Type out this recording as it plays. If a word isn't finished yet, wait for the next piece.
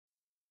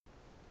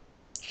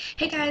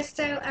Hey guys,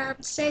 so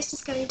today's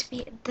just going to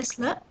be this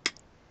look.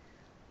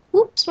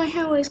 Whoops, my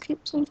hair always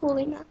keeps on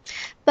falling now.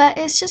 But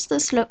it's just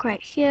this look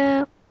right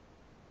here.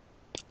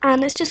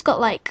 And it's just got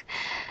like,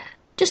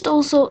 just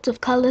all sorts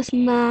of colours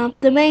in there.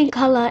 The main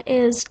colour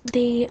is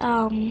the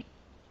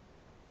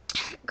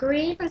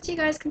green, as you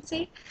guys can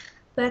see.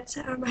 But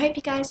I hope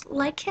you guys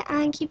like it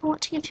and keep on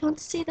watching if you want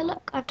to see the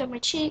look. I've done my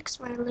cheeks,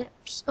 my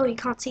lips. Oh, you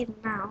can't see them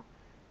now.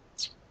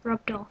 It's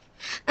rubbed off.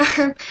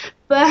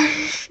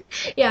 But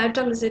yeah, I've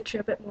done this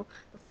intro a bit more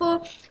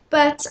before,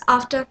 but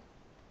after.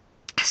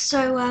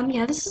 So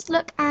yeah, this is the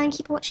look and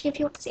keep on watching if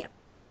you want to see it.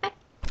 Bye.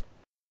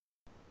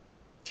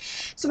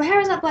 So my hair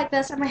is up like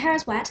this and my hair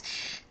is wet.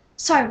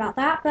 Sorry about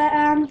that,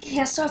 but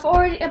yeah, so I've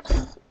already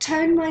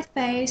toned my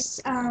face,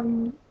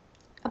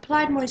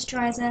 applied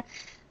moisturizer,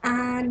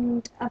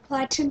 and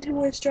applied tinted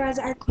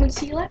moisturizer and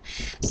concealer.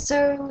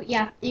 So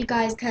yeah, you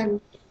guys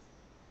can,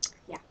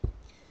 yeah.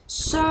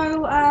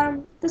 So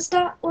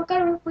we're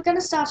gonna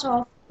start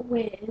off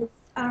with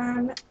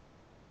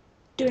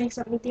doing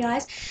something with the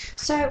eyes.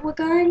 So we're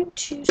going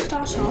to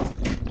start off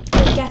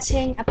with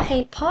getting a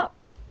paint pot,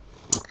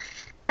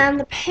 and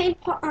the paint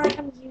pot I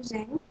am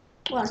using,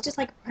 well, it's just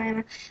like a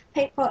primer.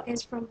 Paint pot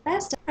is from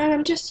Best, and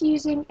I'm just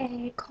using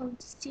a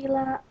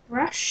concealer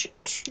brush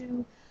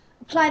to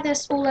apply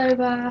this all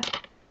over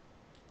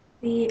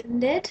the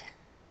lid.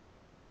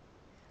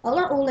 Well,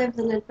 not all over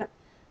the lid, but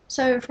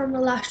so from the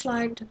lash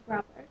line to the brow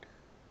bone.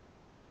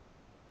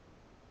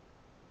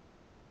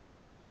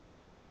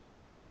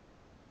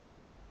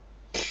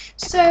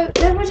 So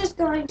then we're just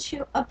going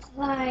to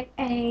apply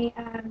a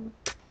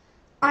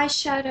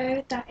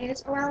eyeshadow that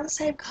is around the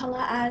same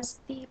colour as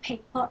the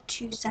paint pot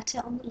to set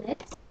it on the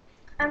lid.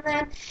 And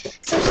then,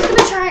 so we're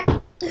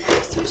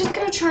just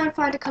gonna try and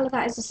find a colour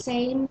that is the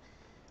same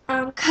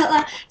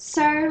colour.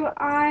 So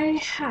I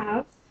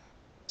have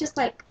just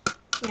like,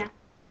 yeah,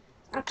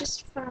 I've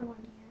just found one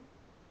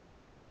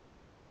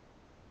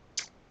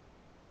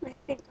here. I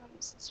think I'll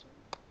use this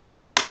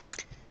one.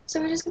 So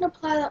we're just gonna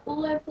apply that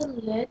all over the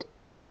lid,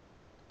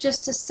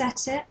 just to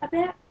set it a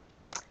bit,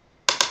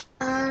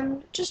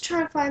 and just try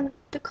and find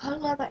the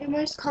colour that you're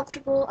most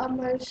comfortable and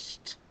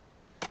most,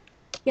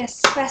 yes,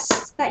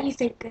 best that you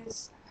think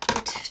is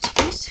good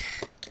to use.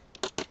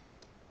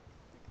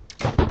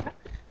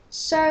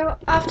 So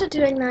after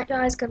doing that,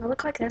 your eye's going to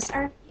look like this,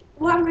 and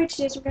what I'm going to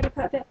do is we're going to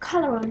put a bit of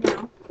colour on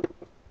now.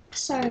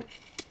 So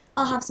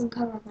I'll have some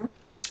colour on there.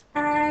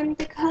 And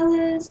the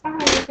colours I'm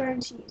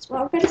going to use,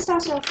 well, I'm going to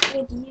start off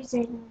with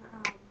using,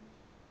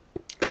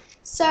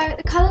 so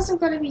the colours I'm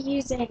going to be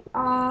using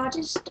are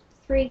just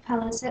 3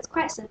 colours, so it's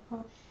quite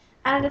simple.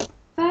 And the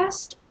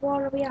first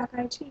one we are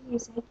going to be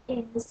using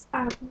is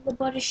the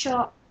Body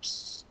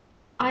Shop's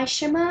Eye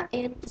Shimmer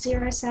in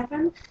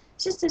 07.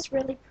 It's just this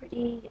really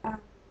pretty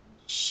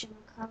shimmer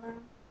colour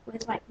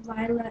with like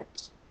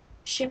violet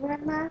shimmer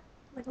in there,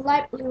 like a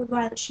light blue with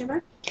violet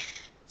shimmer.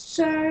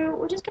 So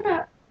we're just going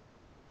to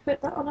put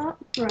that on our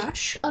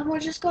brush, and we're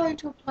just going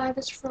to apply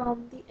this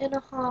from the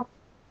inner half,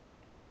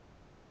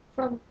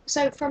 from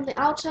the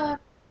outer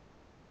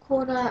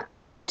corner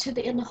to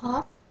the inner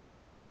half,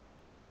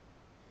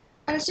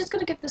 and it's just going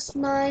to give this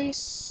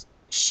nice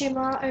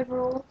shimmer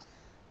overall.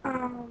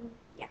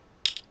 Yeah,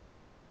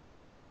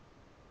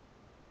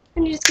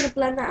 and you're just going to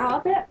blend that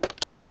out a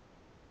bit.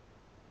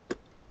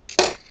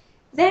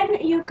 Then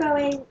you're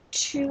going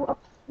to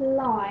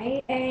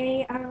apply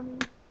a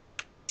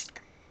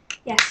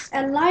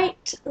a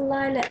light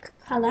lilac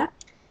colour,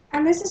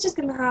 and this is just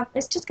going to have,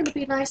 it's just going to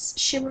be a nice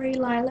shimmery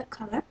lilac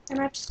colour. And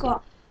I've just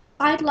got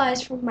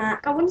Idolize from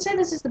MAC. I wouldn't say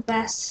this is the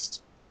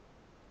best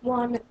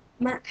one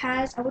MAC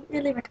has. I wouldn't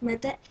really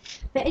recommend it,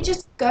 but it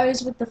just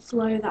goes with the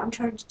flow that I'm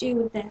trying to do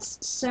with this.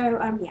 So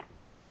yeah,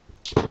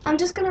 I'm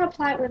just going to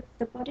apply it with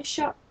the Body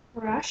Shop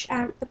brush,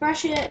 and the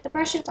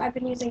brushes I've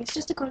been using is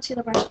just a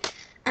concealer brush,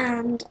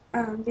 and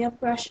the other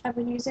brush I've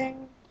been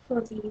using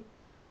for the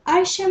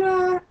eye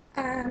shimmer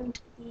and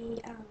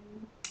the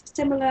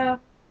similar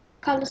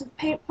colours of the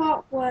paint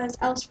pot was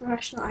Elf's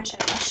Professional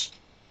Eyeshadow Brush,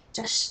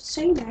 just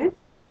so you know.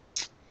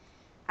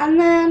 And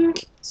then,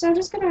 so I'm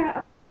just going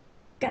to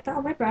get that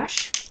on my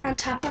brush and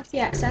tap off the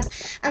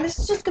excess, and this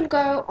is just going to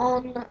go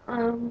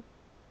on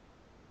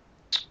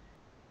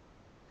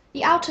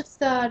the outer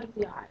third of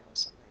the eye or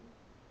something.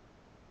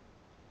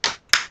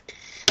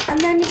 And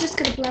then you're just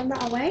going to blend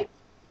that away.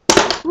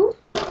 Ooh.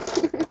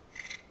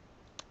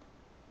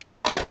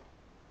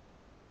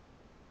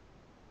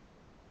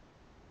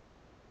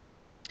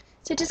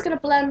 So just going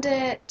to blend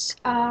it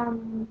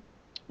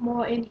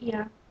more in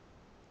here,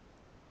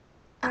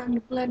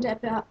 and blend it a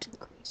bit up to the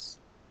crease.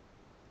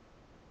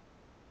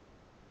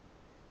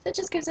 So it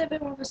just gives it a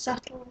bit more of a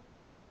subtle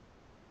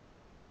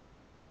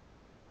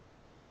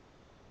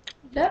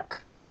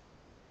look.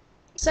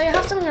 So you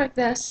have something like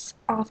this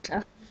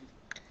after,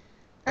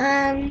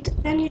 and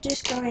then you're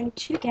just going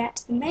to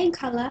get the main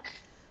colour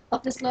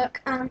of this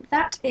look, and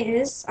that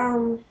is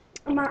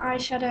my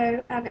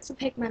eyeshadow, and it's a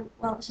pigment,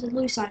 well, it's a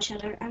loose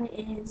eyeshadow, and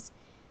it is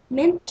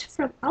Mint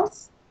from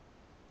Elf,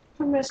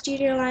 from the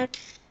Studio line.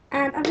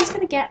 And I'm just going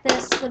to get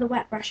this with a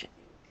wet brush, I think.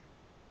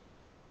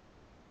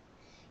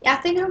 Yeah, I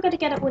think I'm going to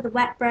get it with a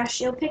wet brush.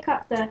 You'll pick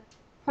up the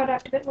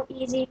product a bit more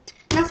easy.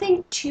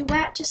 Nothing too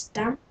wet, just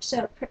damp,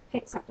 so it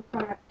picks up the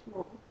product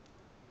more.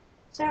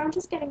 So I'm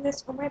just getting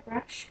this on my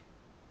brush.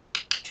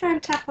 Try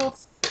and tap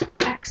off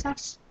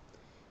excess.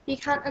 You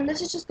can, and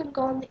this is just going to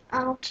go on the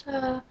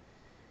outer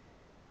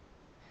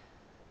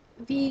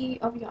V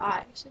of your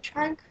eye. So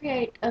try and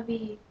create a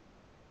V.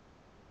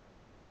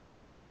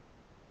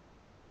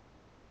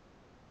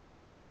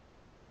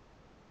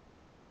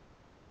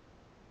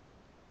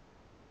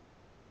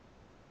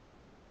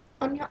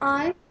 On your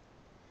eye,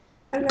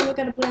 and then we're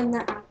going to blend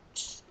that out.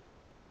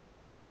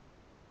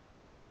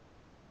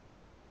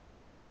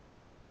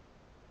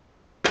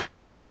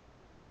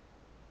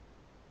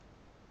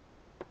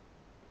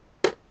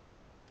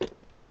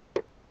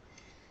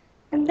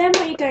 And then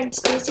what you're going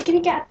to do is you're going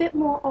to get a bit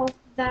more of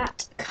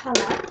that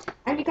colour,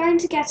 and you're going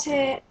to get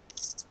it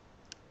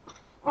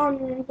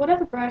on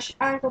whatever brush,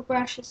 angle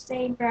brush, or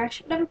stain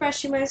brush, whatever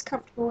brush you're most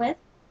comfortable with.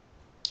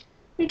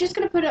 You're just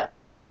going to put it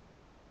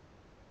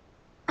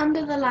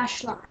under the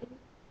lash line.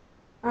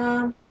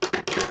 But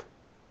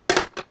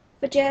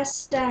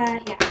just, yeah.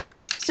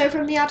 So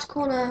from the outer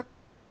corner,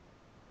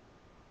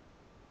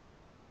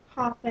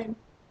 half in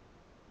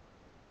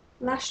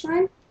lash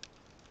line.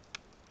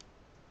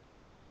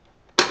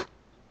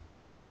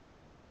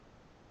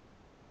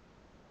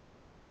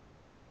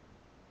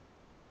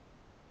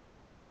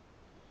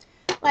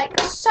 Like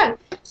so.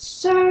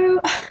 So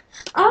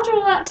after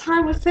all that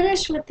time, we're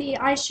finished with the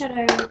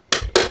eyeshadows,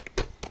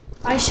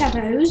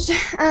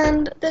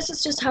 and this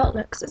is just how it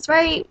looks. It's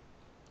very,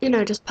 you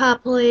know, just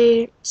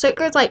purpley. So it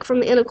goes like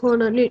from the inner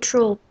corner,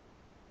 neutral,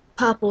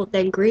 purple,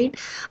 then green.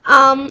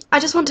 I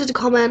just wanted to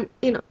comment,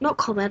 you know, not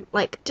comment,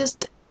 like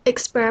just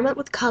experiment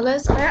with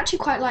colors. I actually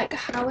quite like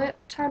how it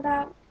turned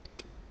out.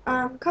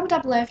 Comment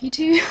down below if you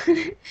do,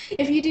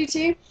 if you do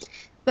too.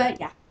 But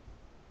yeah.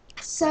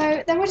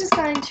 So then we're just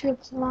going to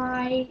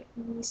apply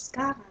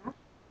mascara.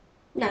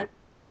 No.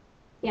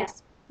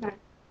 Yes. No.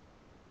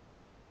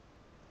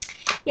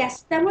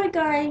 Yes. Then we're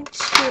going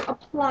to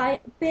apply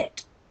a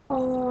bit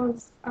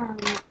of no.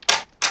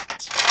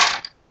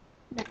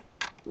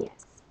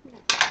 Yes. No.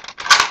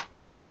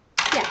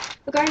 Yeah.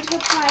 We're going to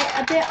apply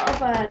a bit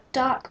of a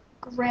dark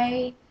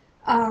grey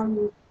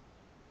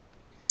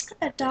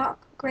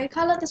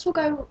colour. This will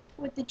go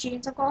with the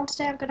jeans I've got on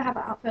today. I'm going to have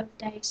it out for the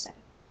day, so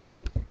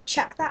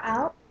check that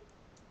out.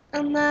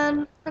 And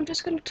then I'm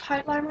just going to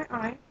tightline my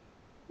eye.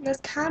 And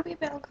this can be a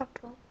bit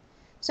uncomfortable.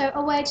 So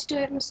a way to do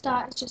it in the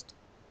start is just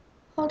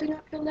holding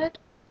up your lid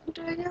and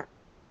doing it.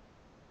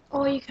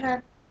 Or you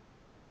can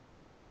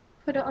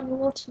put it on your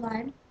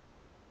waterline,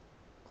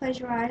 close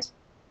your eyes,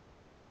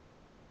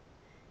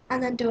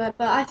 and then do it.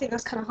 But I think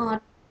that's kind of hard.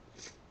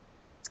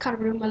 It's kind of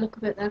ruined my look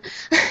a bit then.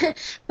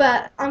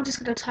 But I'm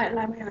just going to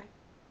tightline my eye.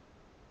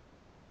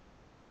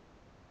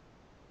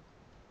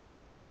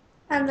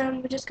 And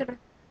then we're just going to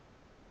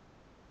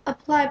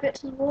apply a bit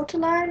to the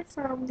waterline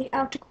from the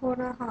outer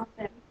corner half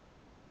in.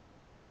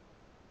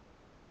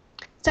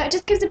 So it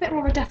just gives a bit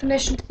more of a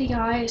definition to the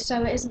eye,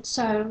 so it isn't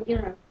so, you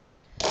know,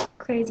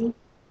 crazy.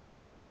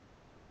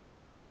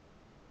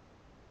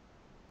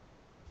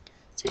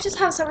 So just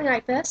have something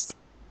like this.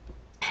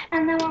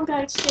 And then what I'm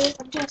going to do is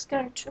I'm just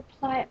going to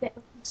apply a bit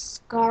of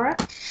mascara.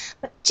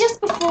 But just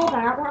before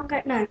that, what I'm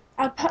going, no,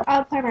 I'll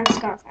apply my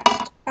mascara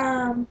first.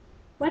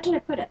 Where did I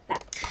put it? There.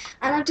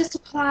 And I'm just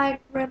applying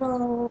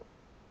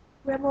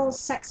Rimmel's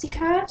Sexy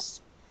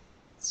Curves.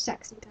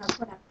 Sexy Curves,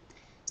 whatever.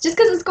 It's just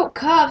because it's got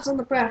curves on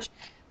the brush.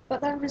 But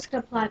then I'm just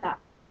going to apply that.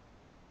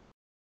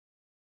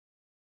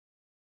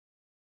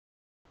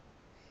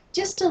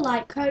 Just a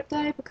light coat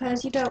though,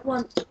 because you don't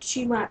want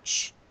too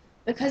much.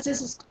 Because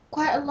this is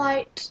quite a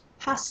light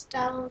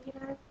pastel, you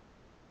know.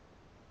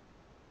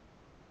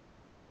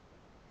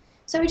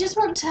 So we just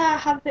want to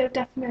have a bit of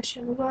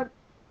definition.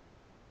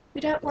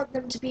 We don't want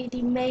them to be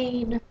the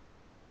main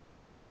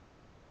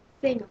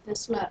thing of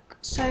this look.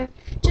 So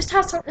just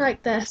have something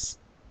like this.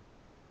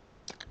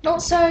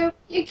 Not so,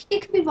 it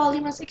can be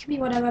voluminous, it can be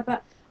whatever,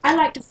 but I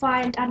like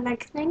defined and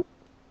lengthening.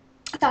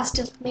 That's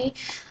just me.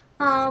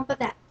 But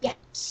there, yeah.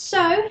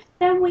 So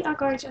then we are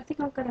going to, I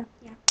think I'm gonna,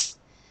 yeah.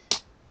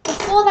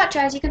 Before that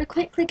dries, you're gonna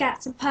quickly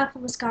get some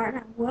purple mascara.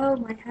 Now, whoa,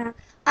 my hair.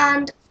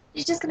 And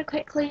you're just gonna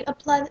quickly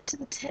apply it to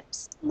the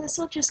tips. And this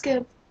will just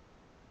give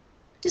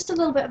just a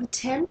little bit of a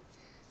tint.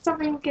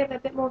 Something will give it a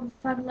bit more of a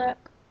fun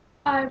look.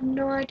 I have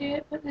no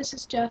idea, but this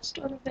is just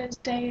one of those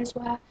days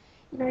where,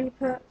 you know, you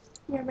put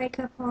your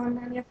makeup on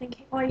and you're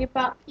thinking, or you're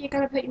gonna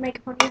put your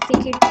makeup on and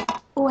you're thinking,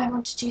 oh, I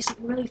want to do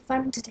something really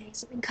fun today,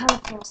 something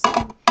colourful,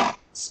 something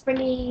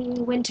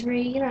springy,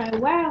 wintry, you know,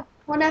 well,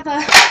 whenever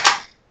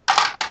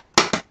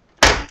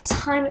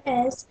time it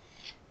is.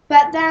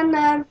 But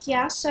then,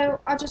 yeah,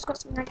 so I just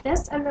got something like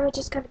this, and then we're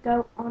just gonna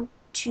go on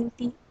to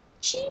the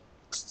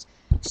cheeks.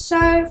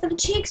 So for the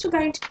cheeks, we're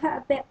going to put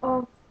a bit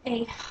of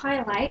a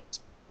highlight.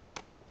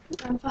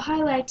 And for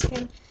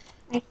highlighting,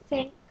 I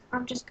think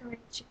I'm just going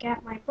to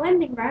get my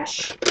blending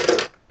brush,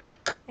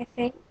 I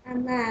think,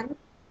 and then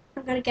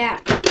I'm going to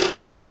get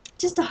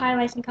just a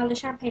highlighting colour,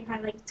 champagne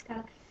highlighting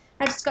colour.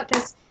 I just got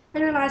this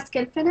Mineralized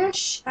Skin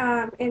Finish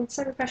in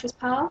Semi Precious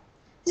Pearl.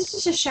 This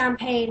is just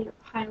champagne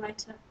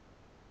highlighter.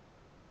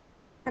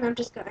 And I'm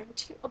just going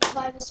to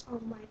apply this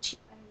on my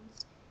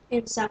cheekbones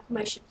in circle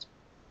motions.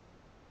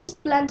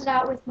 Just blend it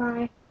out with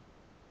my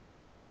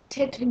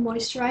tinted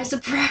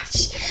moisturizer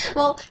brush.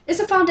 Well, it's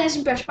a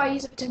foundation brush, but I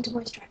use it for tinted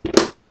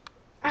moisturizer.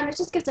 And it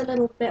just gives a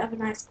little bit of a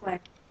nice glow.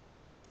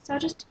 So I'll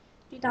just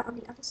do that on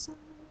the other side.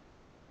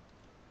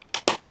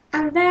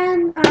 And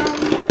then,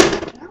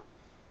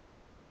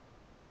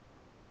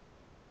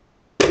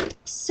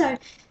 so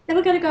then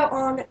we're going to go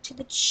on to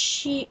the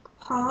cheek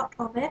part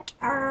of it.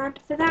 And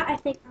for that, I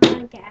think I'm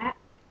going to get,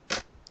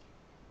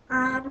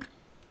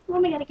 what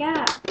am I going to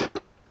get?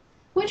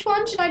 Which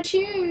one should I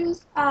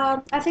choose?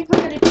 I think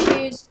I'm going to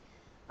choose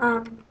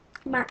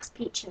Max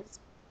Peaches.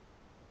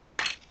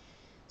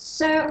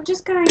 So I'm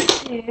just going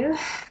to,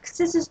 because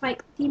this is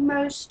like the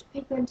most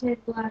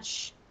pigmented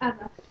blush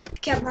ever,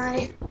 get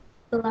my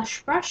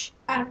blush brush,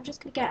 and I'm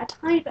just going to get a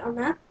tiny bit on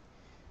there,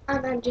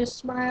 and then just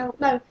smile,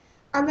 no,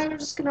 and then I'm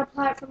just going to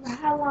apply it from the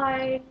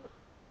hairline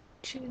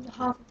to the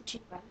half of the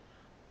cheekbone.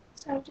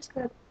 So I'm just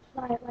going to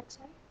apply it like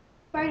so,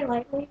 very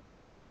lightly,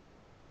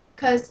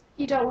 because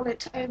you don't want it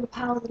to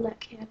overpower the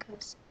look here, because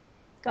it's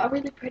got a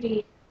really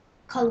pretty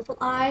colourful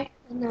eye,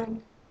 and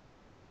then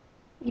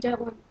you don't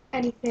want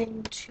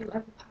anything to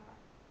overpower.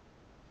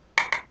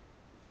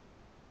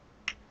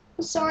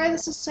 I'm sorry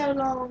this is so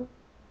long,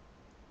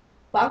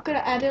 but I'm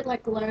gonna edit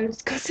like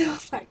loads because it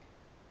was like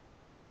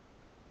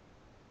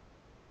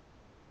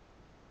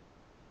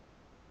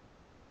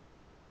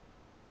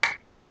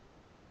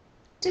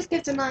just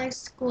gives a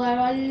nice glow.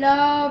 I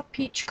love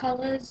peach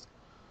colours,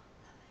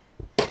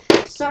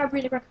 so I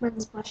really recommend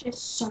this blush. It's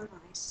so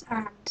nice,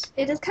 and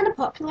it is kind of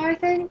popular, I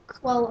think.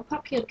 Well, a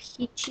popular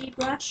peachy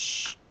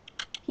blush.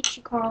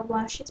 Peachy coral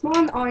blush. It's more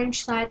on the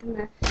orange side than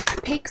the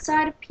pink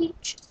side of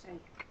peach. So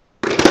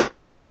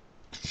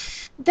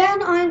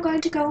then I'm going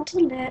to go on to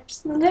the lips.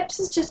 The lips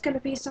is just going to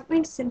be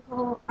something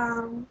simple.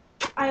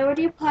 I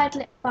already applied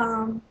lip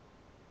balm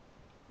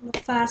on the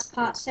first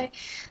part, so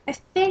I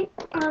think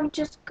I'm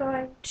just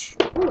going to.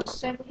 Oh,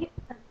 it's over here.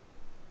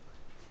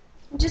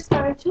 I'm just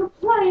going to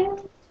apply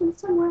it in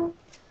some way.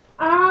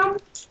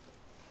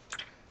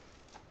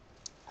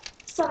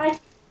 So I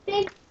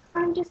think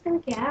I'm just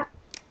going to get.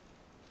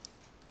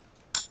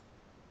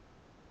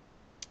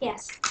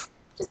 Yes,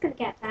 just going to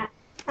get that.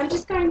 I'm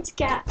just going to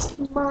get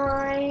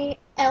my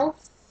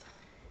e.l.f.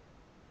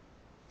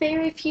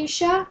 Fairy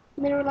Fuchsia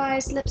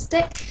mineralized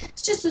lipstick.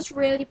 It's just this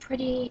really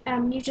pretty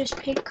nudish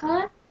pink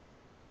colour.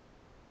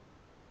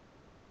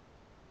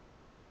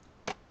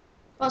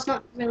 Well, it's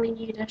not really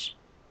nudish.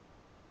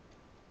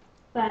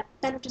 But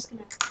then I'm just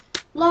going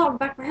to blow on the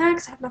back of my hand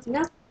because I have nothing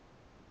else.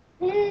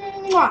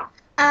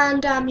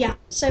 And yeah,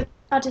 so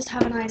I'll just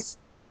have a nice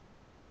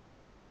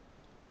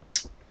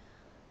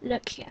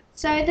look here.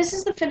 So this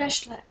is the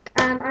finished look,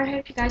 and I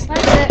hope you guys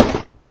liked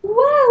it.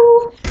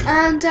 Woo!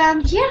 And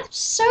yeah,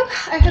 so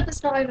I hope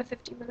it's not over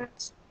 50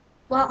 minutes.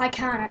 Well, I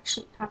can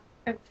actually have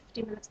over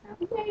 50 minutes now.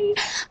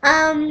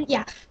 Yay!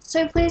 Yeah,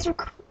 so please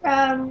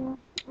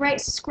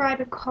rate, subscribe,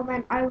 and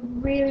comment. I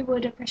really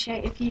would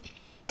appreciate if you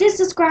did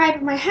subscribe,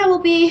 and my hair will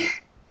be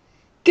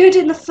good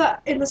in the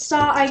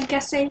start, I'm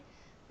guessing.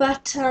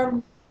 But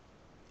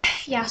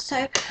yeah,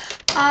 so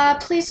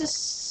please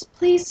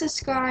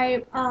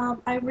subscribe.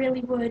 I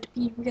really would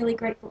be really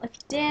grateful if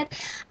you did.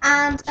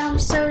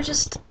 And so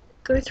just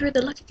go through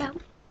the look again.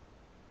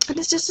 And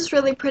it's just this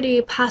really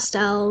pretty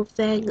pastel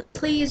thing.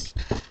 Please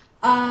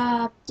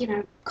you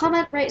know,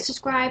 comment, rate,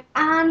 subscribe,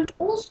 and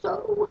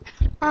also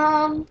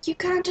you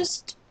can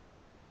just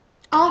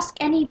ask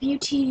any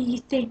beauty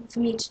thing for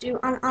me to do,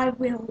 and I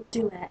will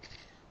do it.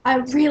 I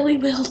really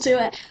will do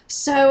it.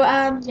 So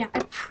yeah, I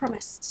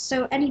promise.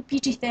 So any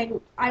beauty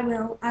thing, I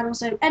will. And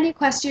also any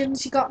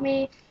questions you got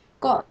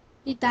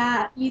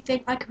that you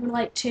think I can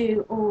relate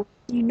to, or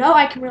you know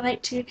I can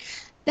relate to,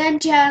 then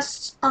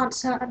just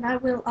answer, and I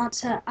will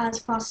answer as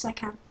fast as I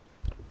can.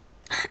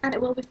 And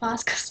it will be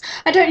fast because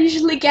I don't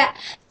usually get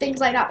things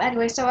like that. But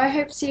anyway, so I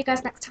hope to see you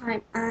guys next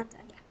time, and